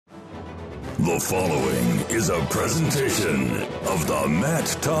The following is a presentation of the Matt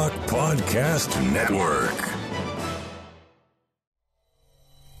Talk Podcast Network.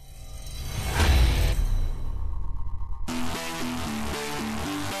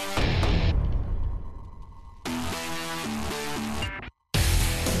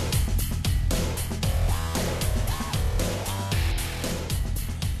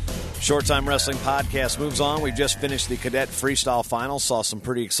 Short Time Wrestling Podcast moves on. We've just finished the Cadet Freestyle Finals. Saw some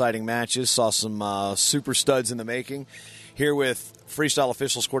pretty exciting matches. Saw some super studs in the making. Here with Freestyle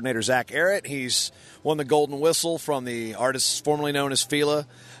Officials Coordinator Zach Errett. He's won the Golden Whistle from the artist formerly known as Fila.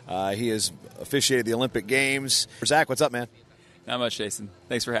 He has officiated the Olympic Games. Zach, what's up, man? Not much, Jason.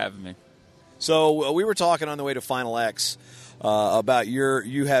 Thanks for having me. So we were talking on the way to Final X about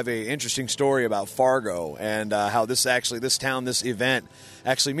you have an interesting story about Fargo and how this event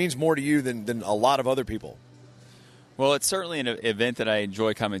actually means more to you than a lot of other people. Well, it's certainly an event that I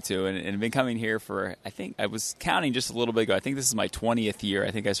enjoy coming to, and I've been coming here for, I think, I was counting just a little bit ago. I think this is my 20th year.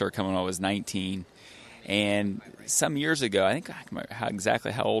 I think I started coming when I was 19. And some years ago, I think I can't remember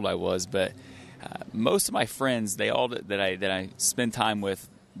exactly how old I was, but most of my friends, that I spend time with,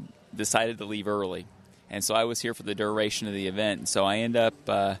 decided to leave early. And so I was here for the duration of the event. And so I end up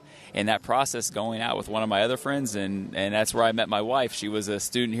in that process going out with one of my other friends, and that's where I met my wife. She was a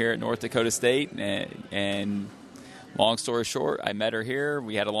student here at North Dakota State, and long story short, I met her here.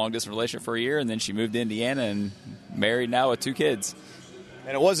 We had a long-distance relationship for a year, and then she moved to Indiana and married now with 2 kids.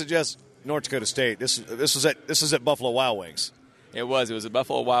 And it wasn't just North Dakota State. This was at Buffalo Wild Wings. It was at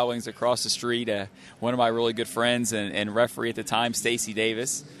Buffalo Wild Wings across the street. One of my really good friends and referee at the time, Stacy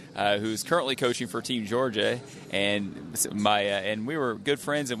Davis, who's currently coaching for Team Georgia, and we were good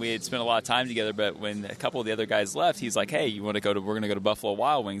friends, and we had spent a lot of time together. But when a couple of the other guys left, he's like, "Hey, you want to go we're going to go to Buffalo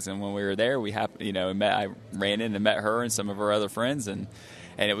Wild Wings." And when we were there, I ran in and met her and some of her other friends, and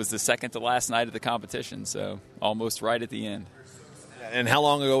it was the second to last night of the competition, so almost right at the end. And how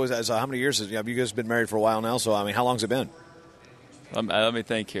long ago was that? So how many years have you guys been married for a while now? So how long's it been? Let me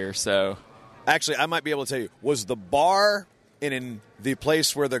think here. So, actually, I might be able to tell you. Was the bar in the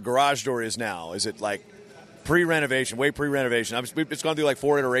place where the garage door is now? Is it like pre-renovation, way pre-renovation? It's gone through like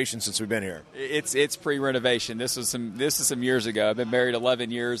 4 iterations since we've been here. It's pre-renovation. This is some years ago. I've been married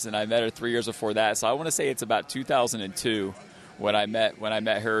 11 years, and I met her 3 years before that. So I want to say it's about 2002 when I met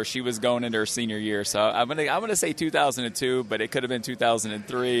her. She was going into her senior year. So I'm gonna say 2002, but it could have been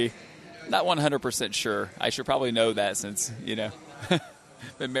 2003. Not 100% sure. I should probably know that since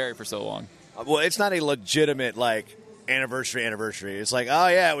been married for so long. Well, it's not a legitimate anniversary. It's like, oh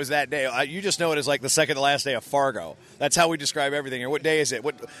yeah, it was that day. You just know it as like the second to last day of Fargo. That's how we describe everything here. What day is it?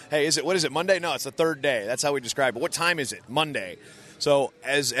 What is it Monday? No, it's the third day. That's how we describe it. What time is it? Monday. So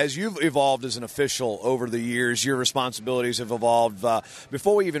as you've evolved as an official over the years, your responsibilities have evolved.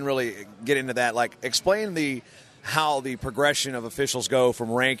 Before we even really get into that, explain how the progression of officials go from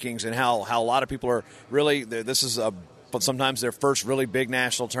rankings and how a lot of people are really, this is but sometimes their first really big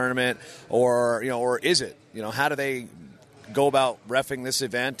national tournament, or is it? How do they go about reffing this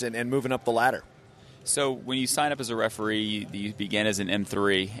event and moving up the ladder? So when you sign up as a referee, you begin as an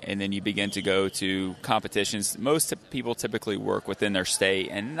M3, and then you begin to go to competitions. Most people typically work within their state,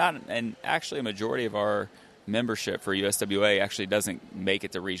 and actually a majority of our membership for USWA actually doesn't make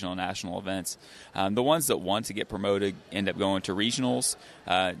it to regional and national events. The ones that want to get promoted end up going to regionals,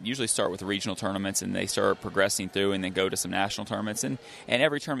 usually start with regional tournaments, and they start progressing through and then go to some national tournaments. And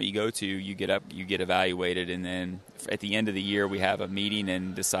every tournament you go to, you get evaluated, and then at the end of the year we have a meeting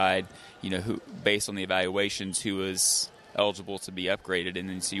and decide, who, based on the evaluations, who is eligible to be upgraded, and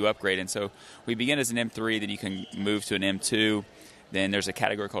then so you upgrade. And so we begin as an M3, then you can move to an M2. Then there's a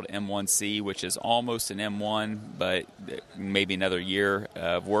category called M1C, which is almost an M1, but maybe another year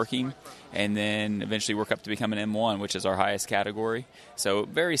of working. And then eventually work up to become an M1, which is our highest category. So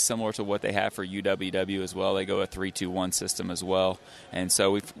very similar to what they have for UWW as well. They go a 3-2-1 system as well. And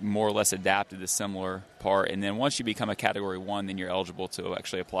so we've more or less adapted a similar part. And then once you become a Category 1, then you're eligible to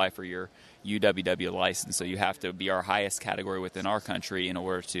actually apply for your UWW license. So you have to be our highest category within our country in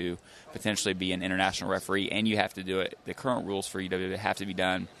order to potentially be an international referee, and you have to do it. The current rules for UWW have to be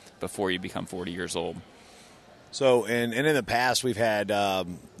done before you become 40 years old. So, and in the past, we've had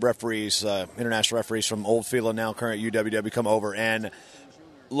referees, international referees from old Fila, now current UWW, come over and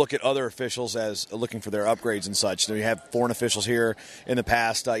look at other officials as looking for their upgrades and such. So we have foreign officials here in the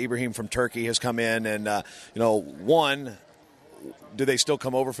past. Ibrahim from Turkey has come in, and do they still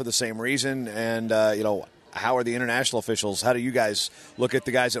come over for the same reason? And how are the international officials? How do you guys look at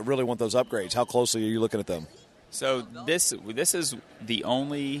the guys that really want those upgrades? How closely are you looking at them? So this is the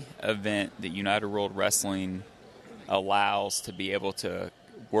only event that United World Wrestling allows to be able to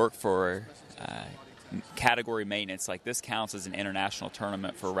work for category maintenance, like this counts as an international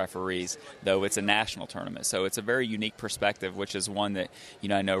tournament for referees, though it's a national tournament. So it's a very unique perspective, which is one that,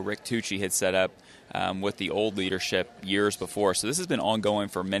 I know Rick Tucci had set up with the old leadership years before. So this has been ongoing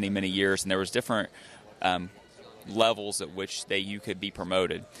for many, many years, and there was different levels at which you could be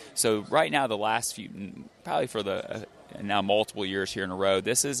promoted. So right now, the last few, probably for the now multiple years here in a row,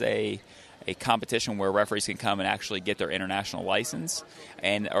 this is a competition where referees can come and actually get their international license,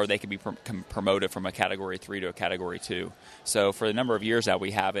 or they can be promoted from a Category 3 to a Category 2. So for a number of years now,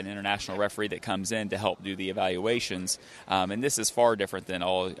 we have an international referee that comes in to help do the evaluations, and this is far different than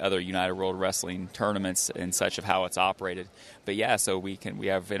all other United World Wrestling tournaments and such of how it's operated. But yeah, so we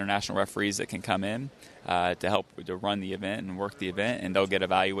have international referees that can come in to help to run the event and work the event, and they'll get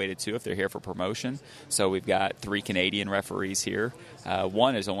evaluated too if they're here for promotion. So we've got 3 Canadian referees here.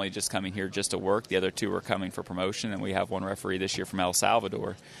 One is only just coming here just to work. The other 2 are coming for promotion, and we have 1 referee this year from El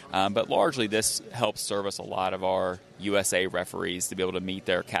Salvador. But largely this helps service a lot of our USA referees to be able to meet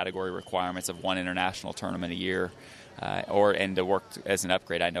their category requirements of 1 international tournament a year, and to work as an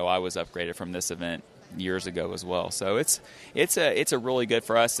upgrade. I know I was upgraded from this event years ago as well. So it's a really good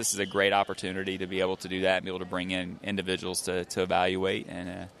for us. This is a great opportunity to be able to do that and be able to bring in individuals to evaluate.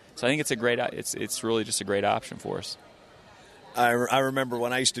 And so I think it's really just a great option for us. I remember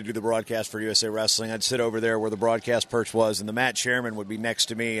when I used to do the broadcast for USA Wrestling, I'd sit over there where the broadcast perch was, and the mat chairman would be next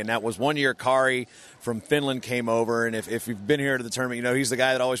to me. And that was one year Kari from Finland came over. And if you've been here to the tournament, he's the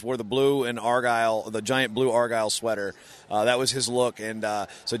guy that always wore the blue and Argyle, the giant blue Argyle sweater. That was his look. And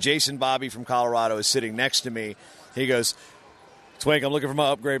so Jason Bobby from Colorado is sitting next to me. He goes, "Swank, I'm looking for my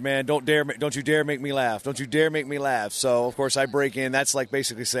upgrade, man. Don't you dare make me laugh. Don't you dare make me laugh." So, of course, I break in. That's like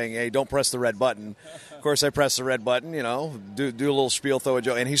basically saying, hey, don't press the red button. Of course, I press the red button, do a little spiel, throw a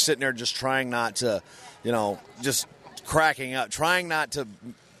joke. And he's sitting there just trying not to, just cracking up, trying not to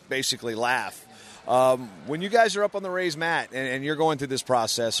basically laugh. When you guys are up on the raised mat and you're going through this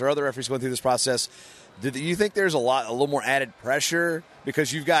process, or other referees going through this process, do you think there's a little more added pressure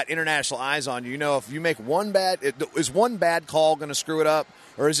because you've got international eyes on you? If you make is one bad call going to screw it up,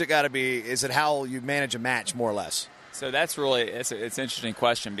 or is it how you manage a match more or less? So that's really it's an interesting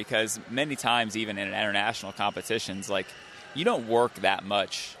question, because many times, even in international competitions, like, you don't work that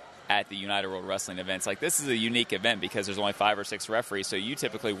much at the United World Wrestling events. Like, this is a unique event because there's only 5 or 6 referees, so you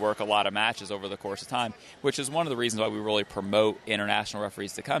typically work a lot of matches over the course of time, which is one of the reasons why we really promote international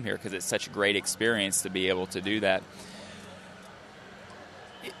referees to come here, because it's such a great experience to be able to do that.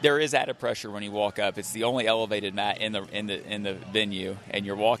 There is added pressure when you walk up. It's the only elevated mat in the venue, and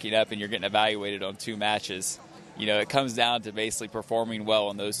you're walking up and you're getting evaluated on 2 matches. It comes down to basically performing well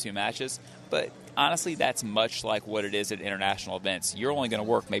in those 2 matches. But honestly, that's much like what it is at international events. You're only going to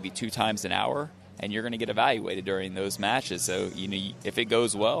work maybe 2 times an hour, and you're going to get evaluated during those matches. So, if it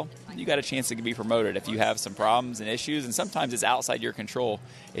goes well, you got a chance to be promoted. If you have some problems and issues, and sometimes it's outside your control,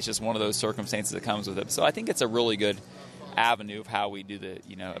 it's just one of those circumstances that comes with it. So I think it's a really good avenue of how we do the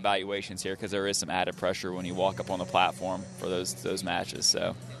evaluations here, because there is some added pressure when you walk up on the platform for those matches.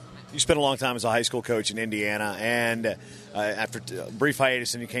 So. You spent a long time as a high school coach in Indiana, and after a brief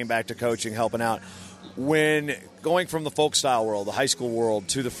hiatus, and you came back to coaching, helping out. When going from the folk style world, the high school world,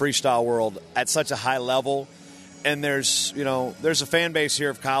 to the freestyle world at such a high level, and there's a fan base here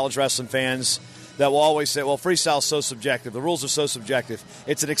of college wrestling fans that will always say, well, freestyle is so subjective. The rules are so subjective.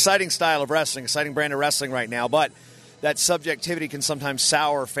 It's an exciting style of wrestling, exciting brand of wrestling right now, but that subjectivity can sometimes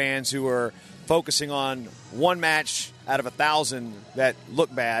sour fans who are focusing on one match out of 1,000 that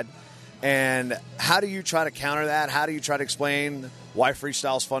look bad. And how do you try to counter that? How do you try to explain why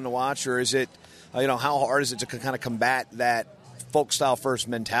freestyle is fun to watch? Or is it, how hard is it to kind of combat that folk style first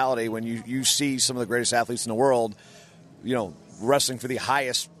mentality when you see some of the greatest athletes in the world, wrestling for the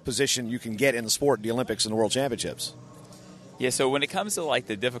highest position you can get in the sport, the Olympics and the World Championships? Yeah, so when it comes to, like,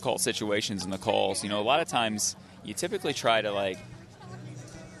 the difficult situations in the calls, a lot of times you typically try to,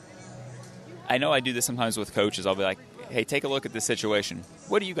 I know I do this sometimes with coaches. I'll be like, hey, take a look at this situation.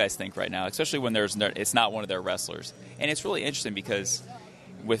 What do you guys think right now? Especially when it's not one of their wrestlers. And it's really interesting because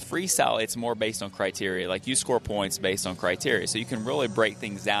with freestyle, it's more based on criteria. Like, you score points based on criteria. So you can really break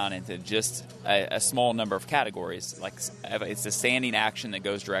things down into just a small number of categories. Like, it's the standing action that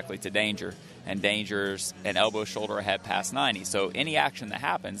goes directly to danger. And danger's an elbow, shoulder, or head past 90. So any action that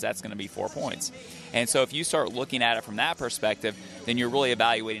happens, that's going to be 4 points. And so if you start looking at it from that perspective, then you're really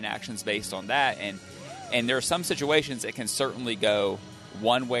evaluating actions based on that. And there are some situations that can certainly go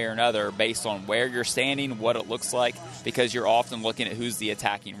one way or another based on where you're standing, what it looks like, because you're often looking at who's the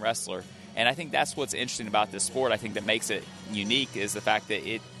attacking wrestler. And I think that's what's interesting about this sport. I think that makes it unique is the fact that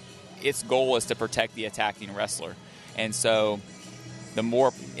its goal is to protect the attacking wrestler. And so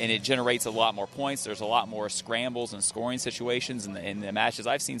it generates a lot more points. There's a lot more scrambles and scoring situations in the matches.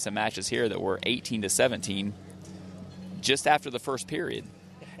 I've seen some matches here that were 18-17 just after the first period.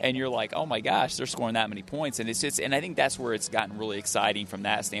 And you're like, oh my gosh, they're scoring that many points. And and I think that's where it's gotten really exciting from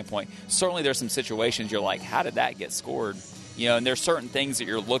that standpoint. Certainly there's some situations you're like, how did that get scored? And there's certain things that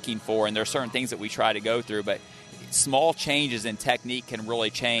you're looking for, and there's certain things that we try to go through, but small changes in technique can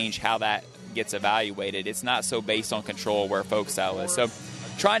really change how that gets evaluated. It's not so based on control where folk style is. So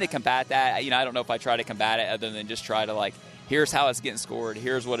trying to combat that, I don't know if I try to combat it other than just try to here's how it's getting scored,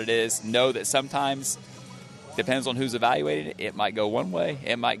 here's what it is. Know that sometimes, depends on who's evaluated it, it might go one way,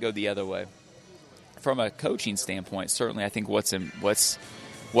 it might go the other way. From a coaching standpoint, certainly I think what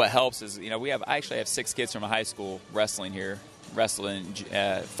helps is, I actually have 6 kids from a high school wrestling here,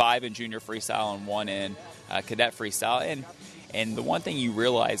 5 in junior freestyle and 1 in cadet freestyle. And the one thing you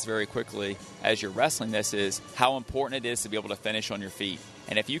realize very quickly as you're wrestling this is how important it is to be able to finish on your feet.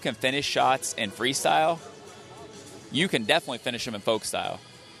 And if you can finish shots in freestyle, you can definitely finish them in folk style.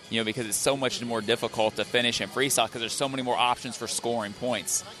 Because it's so much more difficult to finish in freestyle because there's so many more options for scoring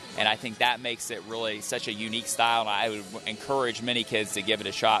points. And I think that makes it really such a unique style. And I would encourage many kids to give it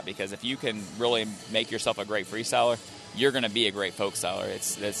a shot, because if you can really make yourself a great freestyler, you're going to be a great folk styler.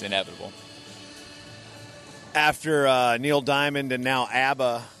 It's inevitable. After Neil Diamond and now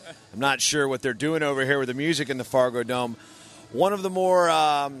ABBA, I'm not sure what they're doing over here with the music in the Fargo Dome. One of the more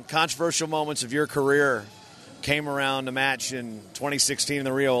controversial moments of your career came around a match in 2016 in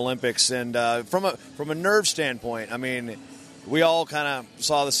the Rio Olympics, and from a nerve standpoint, I mean, we all kind of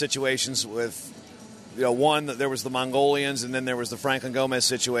saw the situations with, one, that there was the Mongolians, and then there was the Franklin Gomez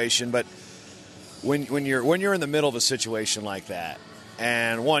situation. But when you're in the middle of a situation like that,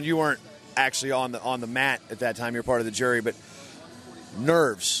 and one, you weren't actually on the mat at that time, you're part of the jury, but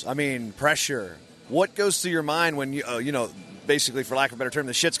nerves, I mean, pressure. What goes through your mind when basically, for lack of a better term,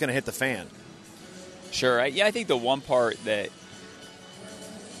 the shit's going to hit the fan? Sure. I think the one part that,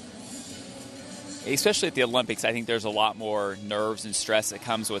 especially at the Olympics, I think there's a lot more nerves and stress that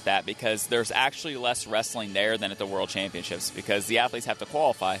comes with that, because there's actually less wrestling there than at the World Championships, because the athletes have to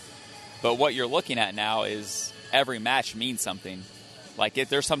qualify. But what you're looking at now is every match means something.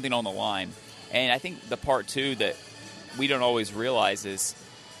 There's something on the line. And I think the part, too, that we don't always realize is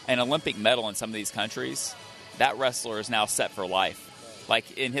an Olympic medal in some of these countries, that wrestler is now set for life.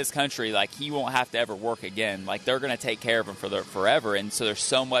 In his country, he won't have to ever work again. They're going to take care of him forever. And so there's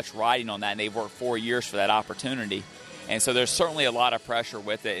so much riding on that, and they've worked 4 years for that opportunity. And so there's certainly a lot of pressure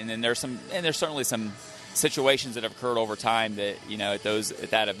with it. And then there's certainly some situations that have occurred over time that, at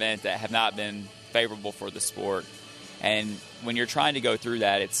that event that have not been favorable for the sport. And when you're trying to go through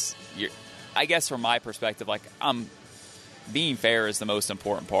that, I guess from my perspective, being fair is the most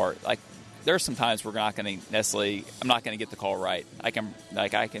important part. There's some times we're not going to I'm not going to get the call right. I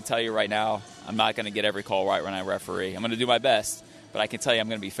can tell you right now, I'm not going to get every call right when I referee. I'm going to do my best, but I can tell you I'm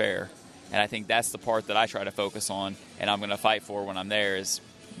going to be fair. And I think that's the part that I try to focus on, and I'm going to fight for when I'm there, is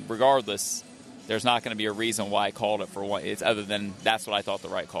regardless, there's not going to be a reason why I called it for one. It's other than that's what I thought the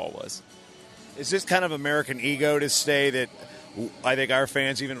right call was. Is this kind of American ego to say that I think our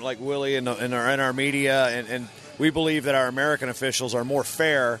fans, even like Willie and our media, and we believe that our American officials are more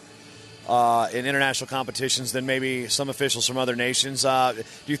fair in international competitions than maybe some officials from other nations? Do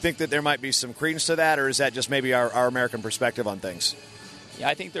you think that there might be some credence to that, or is that just maybe our American perspective on things? Yeah,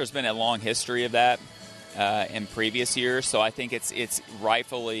 I think there's been a long history of that in previous years, so I think it's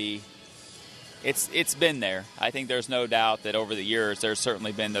rightfully it's been there. I think there's no doubt that over the years there's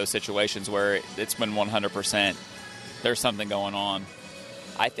certainly been those situations where it's been 100%. There's something going on.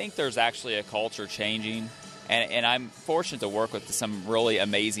 I think there's actually a culture changing. And I'm fortunate to work with some really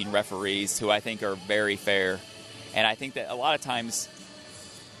amazing referees who I think are very fair. And I think that a lot of times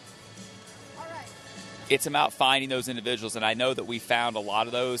it's about finding those individuals. And I know that we found a lot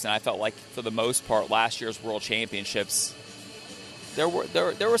of those. And I felt like for the most part, last year's World Championships, there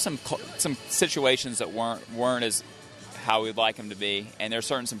were some situations that weren't as how we'd like them to be. And there's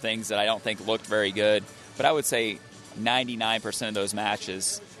some things that I don't think looked very good. But I would say 99% of those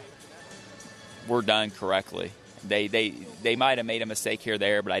matches were done correctly. They might have made a mistake here or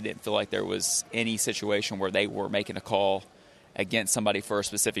there, but I didn't feel like there was any situation where they were making a call against somebody for a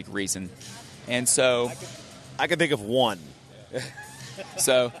specific reason. And so I can think of one.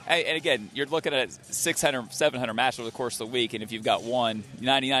 So, and again, you're looking at 600, 700 matches over the course of the week, and if you've got one,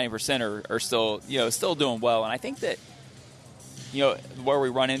 99% are still doing well. And I think that where we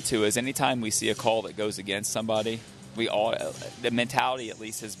run into is anytime we see a call that goes against somebody, the mentality at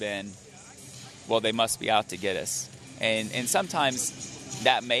least has been, well, they must be out to get us. And sometimes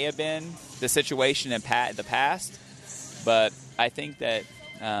that may have been the situation in the past, but I think that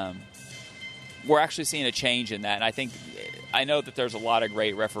we're actually seeing a change in that. And I know that there's a lot of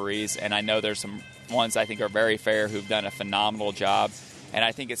great referees, and I know there's some ones I think are very fair who've done a phenomenal job. And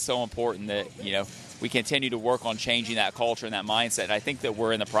I think it's so important that, we continue to work on changing that culture and that mindset. And I think that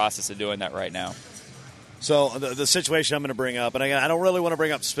we're in the process of doing that right now. So the situation I'm going to bring up, and I don't really want to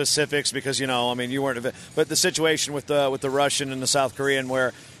bring up specifics because, you weren't, but the situation with the Russian and the South Korean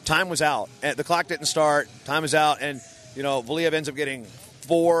where time was out. And the clock didn't start, time was out, and, Valiev ends up getting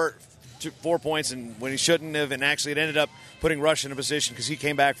four points and when he shouldn't have, and actually it ended up putting Russia in a position because he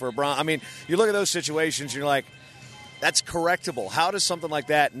came back for a bronze. You look at those situations and you're like, that's correctable. How does something like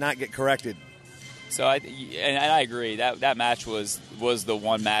that not get corrected? So I agree. That match was the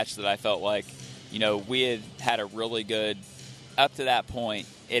one match that I felt like, we had a really good, up to that point,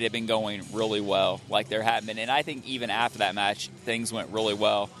 it had been going really well, like there had been. And I think even after that match, things went really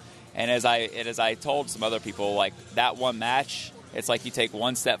well. And as I told some other people, like that one match, it's like you take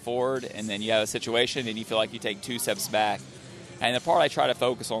one step forward and then you have a situation and you feel like you take 2 steps back. And the part I try to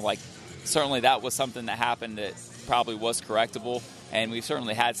focus on, like certainly that was something that happened that probably was correctable. And we've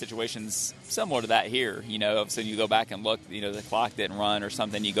certainly had situations similar to that here. So you go back and look, the clock didn't run or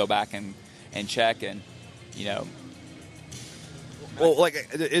something. You go back and check and, Well, like,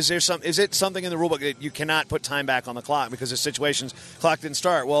 is it something in the rule book that you cannot put time back on the clock because the situations clock didn't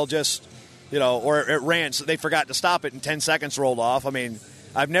start? Well, just, or it ran, so they forgot to stop it and 10 seconds rolled off.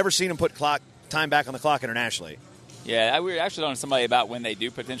 I've never seen them put time back on the clock internationally. Yeah, we were actually talking to somebody about when they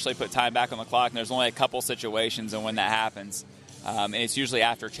do potentially put time back on the clock, and there's only a couple situations and when that happens. And it's usually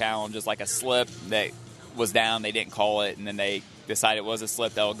after challenges, like a slip that was down, they didn't call it, and then they decide it was a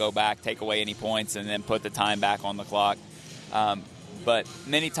slip, they'll go back, take away any points, and then put the time back on the clock. But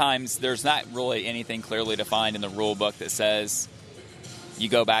many times there's not really anything clearly defined in the rule book that says you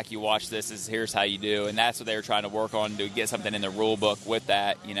go back, you watch this, here's how you do. And that's what they were trying to work on, to get something in the rule book with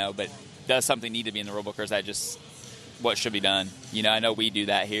that, But does something need to be in the rule book, or is that just what should be done? I know we do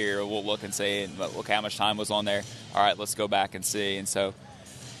that here. We'll look and say, look how much time was on there. All right, let's go back and see. And so,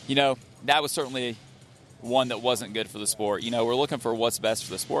 that was certainly one that wasn't good for the sport. We're looking for what's best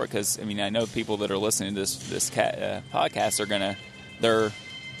for the sport because, I know people that are listening to this podcast are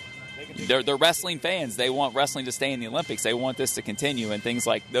they're wrestling fans. They want wrestling to stay in the Olympics. They want this to continue, and things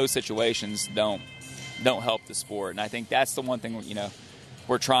like those situations don't help the sport. And I think that's the one thing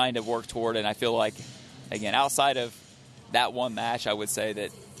we're trying to work toward. And I feel like, again, outside of that one match, I would say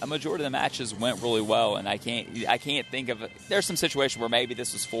that a majority of the matches went really well, and I can't think of it. There's some situation where maybe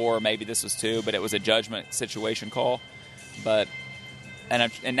this was 4, maybe this was 2, but it was a judgment situation call. But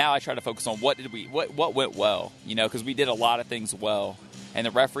and now I try to focus on what went well, because we did a lot of things well, and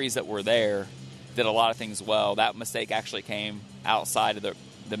the referees that were there did a lot of things well. That mistake actually came outside of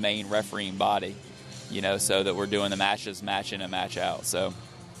the main refereeing body, so that we're doing the matches, match in and match out. So.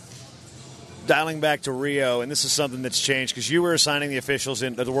 Dialing back to Rio, and this is something that's changed because you were assigning the officials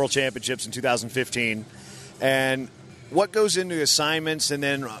in the World Championships in 2015, and what goes into assignments, and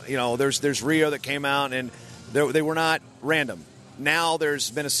then there's Rio that came out, and they were not random. Now there's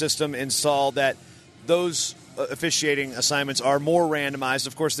been a system installed that those officiating assignments are more randomized.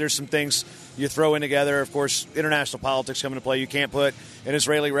 Of course, there's some things you throw in together. Of course, international politics come into play. You can't put an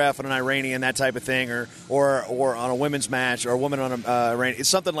Israeli ref on an Iranian, that type of thing, or on a women's match, or a woman on a Iranian. It's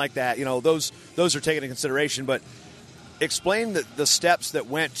something like that. Those are taken into consideration. But explain the steps that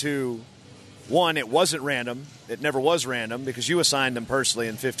went to, one, it wasn't random. It never was random because you assigned them personally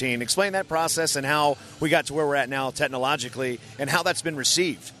in 15. Explain that process and how we got to where we're at now technologically and how that's been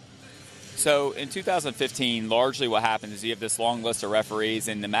received. So in 2015, largely what happens is you have this long list of referees,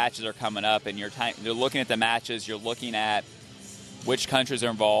 and the matches are coming up, and you're looking at the matches, you're looking at which countries are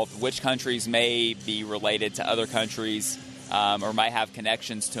involved, which countries may be related to other countries or might have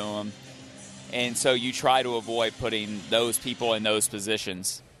connections to them. And so you try to avoid putting those people in those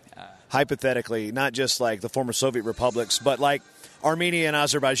positions. Hypothetically, not just like the former Soviet republics, but like Armenia and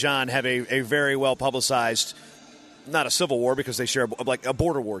Azerbaijan have a very well-publicized, not a civil war because they share like a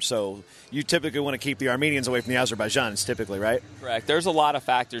border war. So you typically want to keep the Armenians away from the Azerbaijans, typically, right? Correct. There's a lot of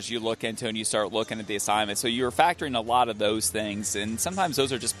factors you look into and you start looking at the assignment. So you're factoring a lot of those things, and sometimes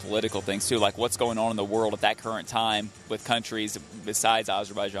those are just political things too, like what's going on in the world at that current time with countries besides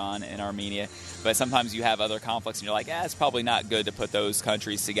Azerbaijan and Armenia. But sometimes you have other conflicts and you're like, it's probably not good to put those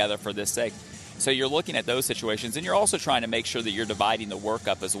countries together for this sake. So you're looking at those situations, and you're also trying to make sure that you're dividing the work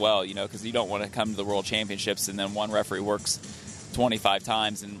up as well, because you don't want to come to the World Championships and then one referee works 25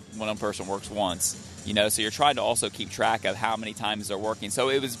 times and one person works once, So you're trying to also keep track of how many times they're working. So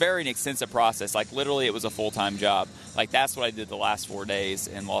it was very an extensive process. Like literally it was a full-time job. Like that's what I did the last 4 days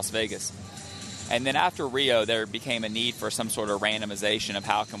in Las Vegas. And then after Rio, there became a need for some sort of randomization of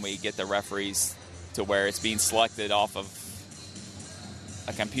how can we get the referees to where it's being selected off of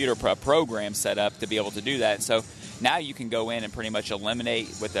a computer program set up to be able to do that. So now you can go in and pretty much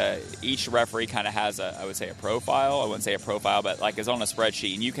eliminate with each referee kind of has I would say a profile. I wouldn't say a profile, but like is on a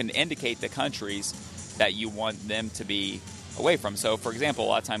spreadsheet, and you can indicate the countries that you want them to be away from. So for example, a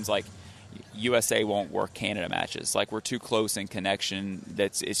lot of times like USA won't work Canada matches. Like we're too close in connection.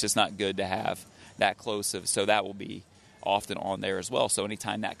 It's just not good to have that close of, so that will be often on there as well. So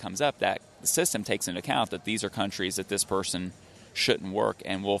anytime that comes up, that the system takes into account that these are countries that this person shouldn't work,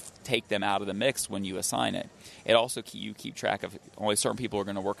 and will take them out of the mix when you assign it. It also you keep track of only certain people are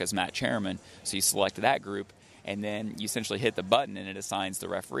going to work as mat chairman, so you select that group, and then you essentially hit the button and it assigns the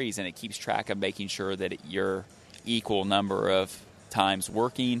referees, and it keeps track of making sure that you're equal number of times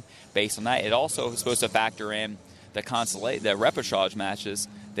working based on that. It also is supposed to factor in the repechage matches,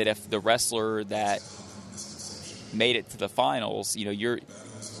 that if the wrestler that made it to the finals, you know,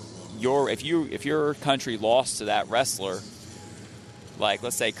 if your country lost to that wrestler, like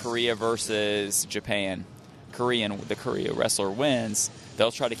let's say Korea versus Japan, the Korea wrestler wins,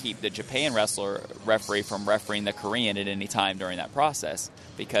 they'll try to keep the Japan referee from refereeing the Korean at any time during that process,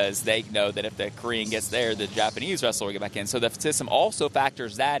 because they know that if the Korean gets there, the Japanese wrestler will get back in. So the system also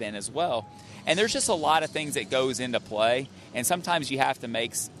factors that in as well. And there's just a lot of things that goes into play, and sometimes you have to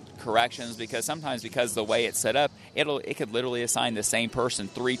make corrections because sometimes because the way it's set up, it could literally assign the same person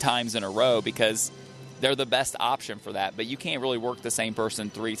 3 times in a row because they're the best option for that. But you can't really work the same person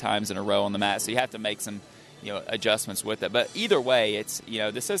 3 times in a row on the mat, so you have to make some adjustments with it. But either way, it's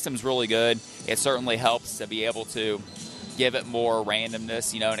the system's really good. It certainly helps to be able to give it more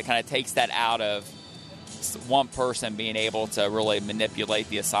randomness, and it kind of takes that out of one person being able to really manipulate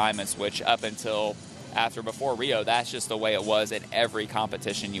the assignments, which up until before Rio, that's just the way it was at every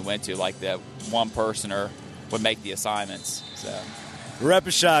competition you went to. Like the one personer would make the assignments. So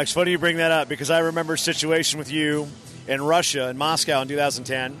repechage, funny you bring that up, because I remember a situation with you in Russia, in Moscow in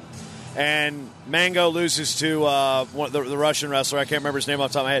 2010, and Mango loses to the Russian wrestler. I can't remember his name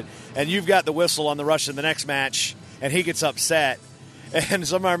off the top of my head. And you've got the whistle on the Russian the next match, and he gets upset. And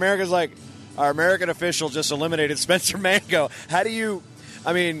some of our Americans like, our American official just eliminated Spencer Mango. How do you...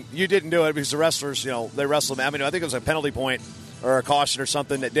 I mean, you didn't do it because the wrestlers, they wrestled. I mean, I think it was a penalty point or a caution or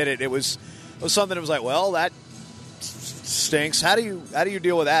something that did it. It was something that was like, well, that stinks. How do you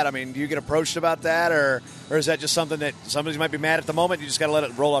deal with that? I mean, do you get approached about that, or is that just something that somebody might be mad at the moment? You just got to let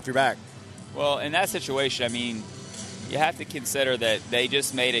it roll off your back. Well, in that situation, I mean, you have to consider that they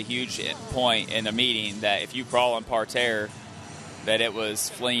just made a huge point in the meeting that if you crawl on parterre, that it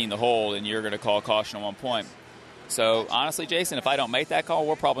was fleeing the hold, and you're going to call caution on 1 point. So, honestly, Jason, if I don't make that call,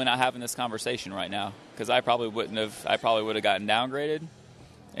 we're probably not having this conversation right now, because I probably would have gotten downgraded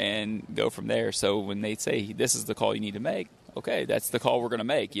and go from there. So when they say, this is the call you need to make, okay, that's the call we're going to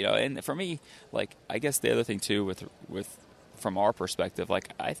make, And for me, like, I guess the other thing, too, with from our perspective, like,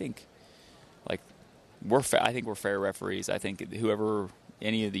 I think we're fair referees. I think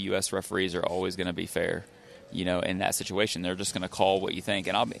any of the U.S. referees are always going to be fair, in that situation. They're just going to call what you think.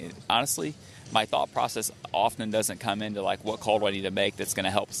 And honestly, my thought process often doesn't come into, like, what call do I need to make that's going to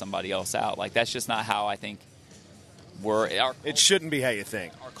help somebody else out. Like, that's just not how I think it shouldn't be how you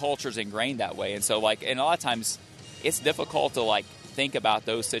think. Our culture's ingrained that way. And so, and a lot of times it's difficult to, think about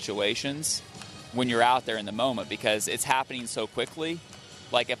those situations when you're out there in the moment, because it's happening so quickly.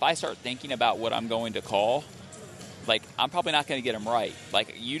 Like, if I start thinking about what I'm going to call, I'm probably not going to get them right.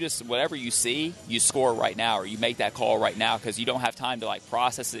 You just, whatever you see, you score right now, or you make that call right now, because you don't have time to,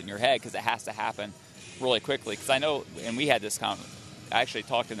 process it in your head, because it has to happen really quickly. Because I know, and we had this I actually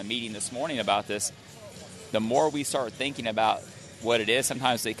talked in the meeting this morning about this, the more we start thinking about what it is,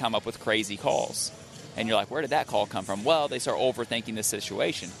 sometimes they come up with crazy calls. And you're like, where did that call come from? Well, they start overthinking the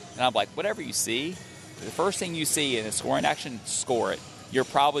situation. And I'm like, whatever you see, the first thing you see in a scoring action, score it. You're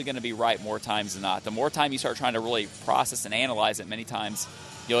probably going to be right more times than not. The more time you start trying to really process and analyze it, many times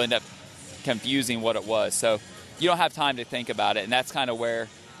you'll end up confusing what it was. So you don't have time to think about it, and that's kind of where,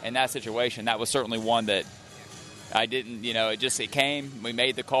 in that situation, that was certainly one that I didn't, it came, we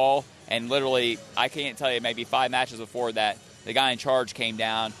made the call, and literally, I can't tell you, maybe 5 matches before that, the guy in charge came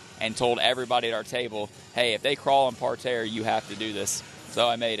down and told everybody at our table, hey, if they crawl on parterre, you have to do this. So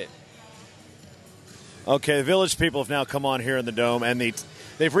I made it. Okay, the Village people have now come on here in the Dome, and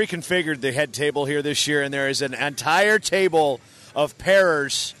they've reconfigured the head table here this year, and there is an entire table of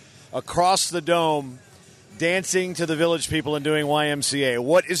pairers across the Dome dancing to the Village people and doing YMCA.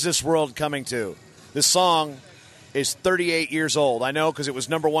 What is this world coming to? This song is 38 years old. I know, because it was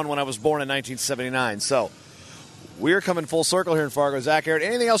number 1 when I was born in 1979. So we're coming full circle here in Fargo. Zach Errett,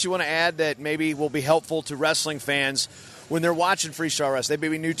 anything else you want to add that maybe will be helpful to wrestling fans when they're watching freestyle wrestling? They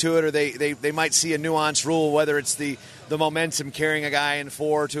may be new to it, or they might see a nuanced rule, whether it's the momentum carrying a guy in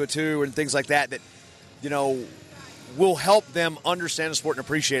 4 to a 2 and things like that will help them understand the sport and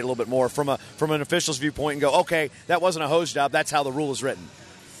appreciate it a little bit more from an official's viewpoint and go, okay, that wasn't a hose job. That's how the rule is written.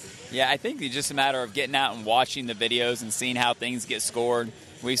 Yeah, I think it's just a matter of getting out and watching the videos and seeing how things get scored.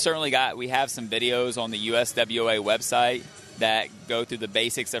 We have some videos on the USWA website that go through the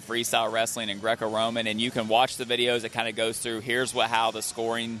basics of freestyle wrestling and Greco-Roman, and you can watch the videos. It kind of goes through, here's how the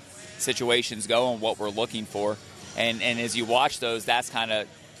scoring situations go and what we're looking for. And as you watch those, that's kind of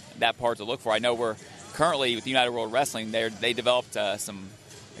that part to look for. I know we're currently with United World Wrestling, they developed some.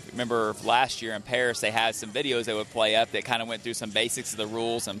 If you remember last year in Paris, they had some videos they would play up that kind of went through some basics of the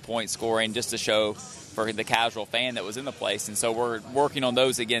rules and point scoring just to show for the casual fan that was in the place. And so we're working on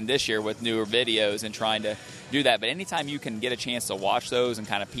those again this year with newer videos and trying to do that. But anytime you can get a chance to watch those and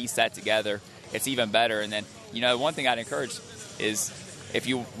kind of piece that together, it's even better. And then, one thing I'd encourage is if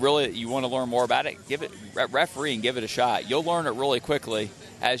you want to learn more about it, give it referee and give it a shot. You'll learn it really quickly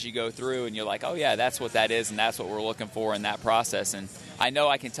as you go through, and you're like, oh yeah, that's what that is, and that's what we're looking for in that process. And I know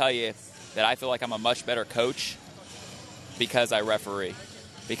I can tell you that I feel like I'm a much better coach because I referee,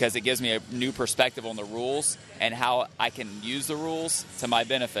 because it gives me a new perspective on the rules and how I can use the rules to my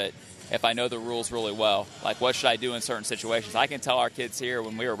benefit if I know the rules really well. Like, what should I do in certain situations? I can tell our kids here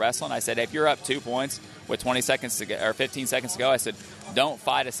when we were wrestling, I said, if you're up 2 points with 20 seconds to go, or 15 seconds to go, I said, don't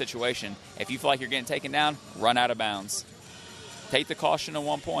fight a situation. If you feel like you're getting taken down, run out of bounds. Take the caution at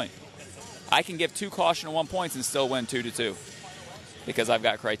 1 point. I can give 2 caution at 1 point and still win 2-2 because I've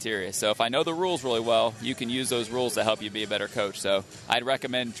got criteria. So if I know the rules really well, you can use those rules to help you be a better coach. So I'd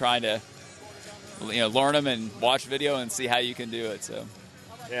recommend trying to learn them and watch video and see how you can do it. So.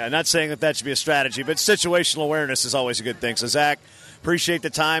 Yeah, not saying that should be a strategy, but situational awareness is always a good thing. So, Zach, appreciate the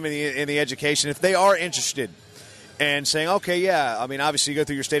time and the education. If they are interested and saying, okay, yeah, I mean, obviously you go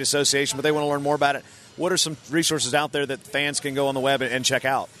through your state association, but they want to learn more about it, what are some resources out there that fans can go on the web and check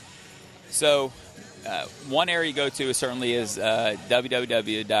out? So one area you go to certainly is www.usa.com,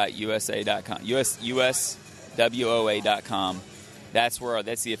 USWOA.com. That's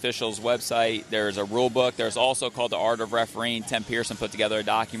the official's website. There's a rule book. There's also called The Art of Refereeing. Tim Pearson put together a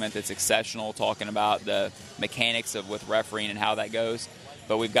document that's exceptional, talking about the mechanics with refereeing and how that goes.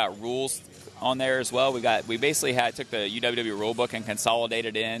 But we've got rules on there as well. We basically took the UWW rule book and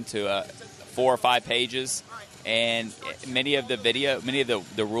consolidated it into 4 or 5 pages. And many of the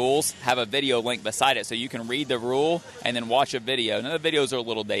rules have a video link beside it, so you can read the rule and then watch a video. Now, the videos are a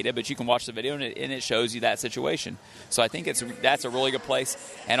little dated, but you can watch the video and it shows you that situation. So I think that's a really good place.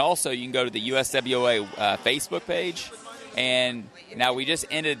 And also, you can go to the USWA Facebook page. And now we just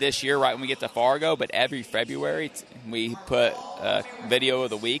ended this year right when we get to Fargo, but every February we put a video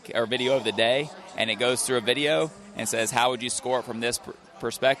of the week or video of the day, and it goes through a video and says, how would you score it from this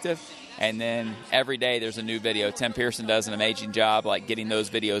perspective? And then every day there's a new video. Tim Pearson does an amazing job getting those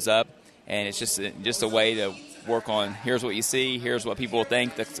videos up, and it's just a way to work on, here's what you see, here's what people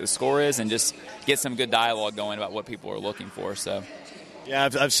think the score is, and just get some good dialogue going about what people are looking for. So. Yeah,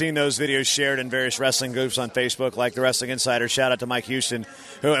 I've seen those videos shared in various wrestling groups on Facebook, like the Wrestling Insider. Shout out to Mike Houston,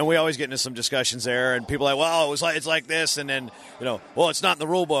 and we always get into some discussions there. And people are like, well, it's like this, and then well, it's not in the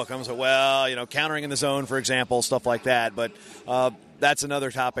rule book. I'm like, well, countering in the zone, for example, stuff like that. But that's another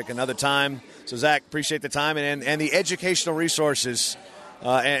topic, another time. So Zach, appreciate the time and the educational resources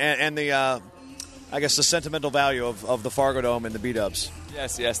and the I guess the sentimental value of the Fargo Dome and the B-Dubs.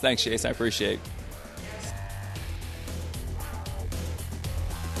 Yes, thanks, Chase. I appreciate it.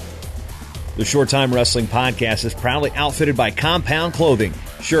 The Short Time Wrestling Podcast is proudly outfitted by Compound Clothing.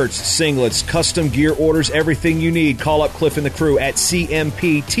 Shirts, singlets, custom gear orders, everything you need. Call up Cliff and the crew at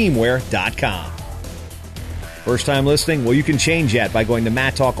cmpteamwear.com. First time listening? Well, you can change that by going to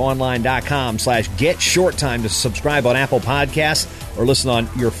mattalkonline.com/getshorttime to subscribe on Apple Podcasts or listen on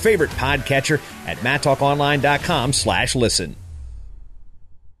your favorite podcatcher at mattalkonline.com/listen.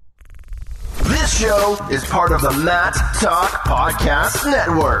 This show is part of the Matt Talk Podcast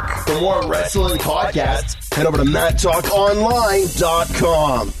Network. For more wrestling podcasts, head over to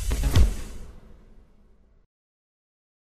mattalkonline.com.